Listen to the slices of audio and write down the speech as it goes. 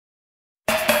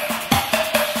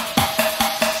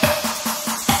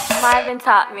Kevin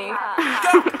taught me.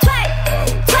 Twerk,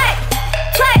 twerk,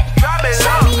 twerk.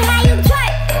 Show me how you twerk,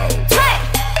 twerk,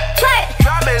 twerk.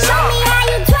 Show me how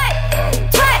you twerk,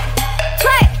 twerk,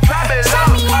 twerk. Show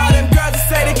me how all them girls that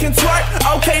say they can twerk.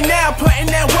 Okay, now put in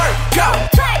that work. Go.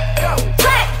 twerk,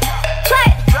 twerk, twerk.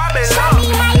 Show me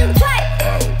how you twerk,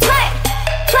 twerk,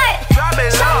 twerk.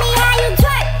 Show me how you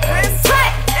twerk,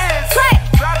 twerk, twerk.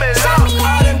 Show me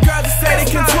how all them girls that say they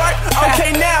can twerk.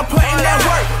 Okay, now put in that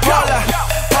work. Hold up,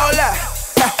 hold up.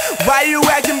 Why you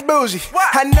acting bougie?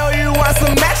 I know you want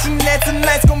some action, that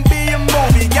tonight's gonna be a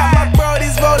movie. Got my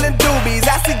brodies rolling doobies,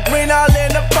 I see green all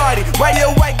in the party. Why your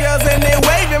white girls and they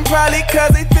waving? Probably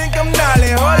cause they think I'm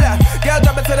gnarly. Hold up, girl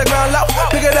drop it to the ground low.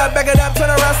 Pick it up, back it up, turn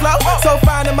around slow. So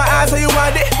fine in my eyes, how you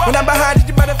want it? When I'm behind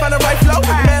you, you better find the right flow.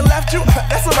 The man left you,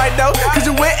 that's alright though, cause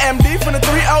you went MD from the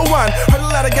 301. Heard a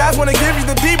lot of guys wanna give you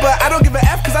the D, but I don't give a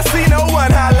F cause I see no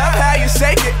one. I love how you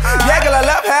shake it, yeah girl I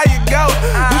love how you go.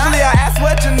 Usually I ask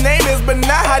what your name is, but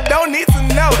now I don't need to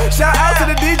know. Shout out to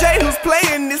the DJ who's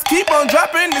playing this, keep on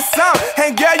dropping this song.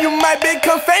 And girl, you might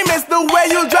become famous the way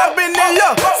you dropping it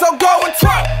low. So go and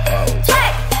twerk,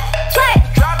 twerk, twerk.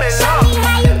 Show me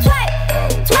how you twerk,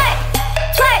 twerk,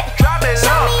 twerk.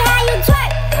 Show me how you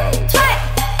twerk, twerk,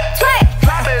 twerk.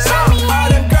 Show me how all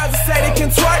them girls that say they can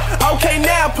twerk. Okay,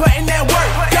 now put in that work.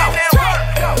 Go. twerk,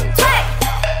 twerk,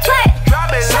 twerk.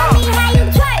 Show me how you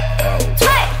twerk,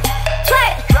 twerk,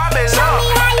 twerk. Show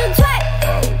me how you twerk,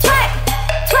 twerk,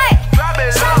 twerk.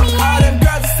 Show me how all them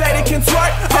girls that say they can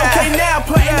twerk. Okay, now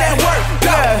put in that work.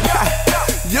 Go.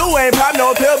 You ain't pop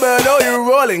no pill, but oh you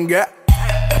rolling, girl.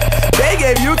 They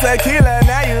gave you tequila,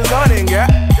 now you zoning, girl.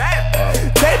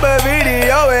 Tape a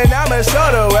video and I'ma show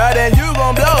the world, and you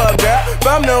gon' blow up, girl.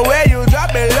 From the way you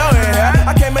drop it low in her.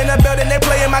 I came in the building, they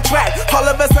playing my track. All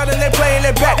of a sudden they playing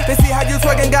it back. They see how you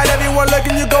twerking, got everyone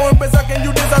looking. You going berserk and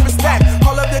you deserve respect.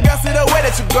 All of your girls see the way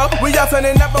that you go. We all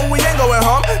turning up and we ain't going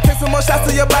home. Take some more shots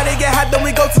to your body, get hot, then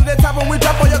we go to the top and we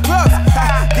drop on your clothes.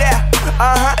 Yeah,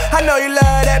 I know you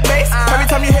love that bass. Every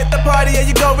time you hit the party and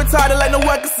you go retarded like no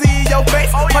one can see your face.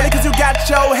 Probably cause you got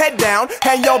your head down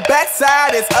and your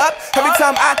backside is up. Every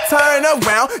time I turn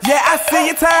around, yeah, I see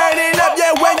you turning up.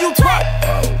 Yeah, when you twerk,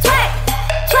 twerk,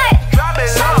 twerk.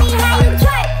 Show me how you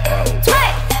twerk,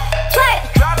 twerk, twerk.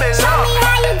 Show me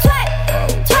how you twerk,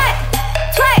 twerk,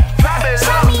 twerk.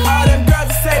 Show me how all them girls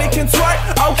that say they can twerk.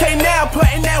 Okay, now put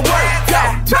in that work. Go.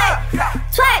 twerk,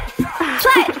 twerk,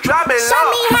 twerk. Show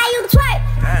me how you twerk,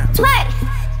 twerk,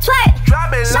 twerk.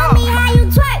 Show me how you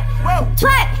twerk,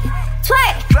 twerk,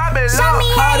 twerk. Show me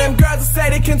how all them girls that say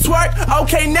they can twerk.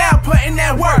 Okay, now put in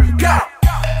that work. Go.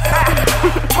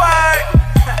 Twerk.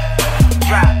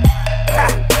 Drop.